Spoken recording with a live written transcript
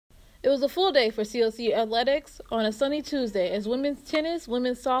It was a full day for COC athletics on a sunny Tuesday as women's tennis,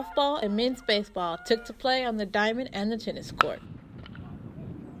 women's softball, and men's baseball took to play on the diamond and the tennis court.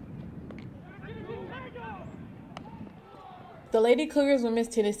 The Lady Cougars women's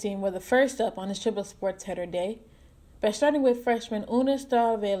tennis team were the first up on this Triple Sports Header Day by starting with freshman Una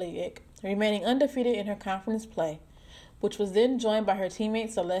Stavelic, remaining undefeated in her conference play, which was then joined by her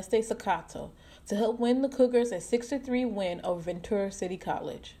teammate Celeste Sacato to help win the Cougars a 6-3 win over Ventura City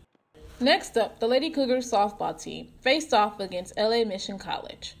College. Next up, the Lady Cougars softball team faced off against LA Mission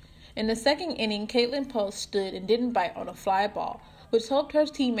College. In the second inning, Caitlin Post stood and didn't bite on a fly ball, which helped her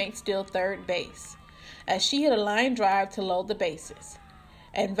teammate steal third base, as she hit a line drive to load the bases.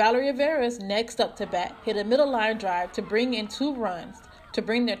 And Valeria Veras, next up to bat, hit a middle line drive to bring in 2 runs to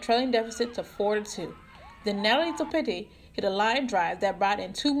bring their trailing deficit to 4-2. Then Natalie Topiti hit a line drive that brought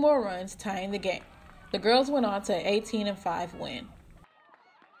in 2 more runs, tying the game. The girls went on to an 18-5 win.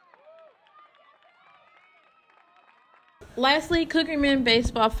 Lastly, Cougar men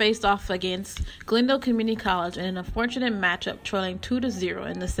baseball faced off against Glendale Community College in an unfortunate matchup, trailing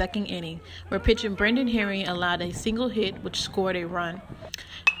 2-0 in the second inning, where pitcher Brendan Herring allowed a single hit, which scored a run,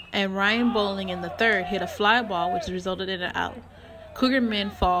 and Ryan Bowling in the third hit a fly ball, which resulted in an out. Cougar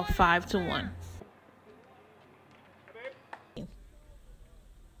men fall 5-1.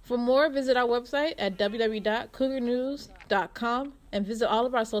 For more, visit our website at www.cougarnews.com and visit all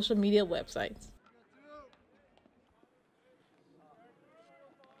of our social media websites.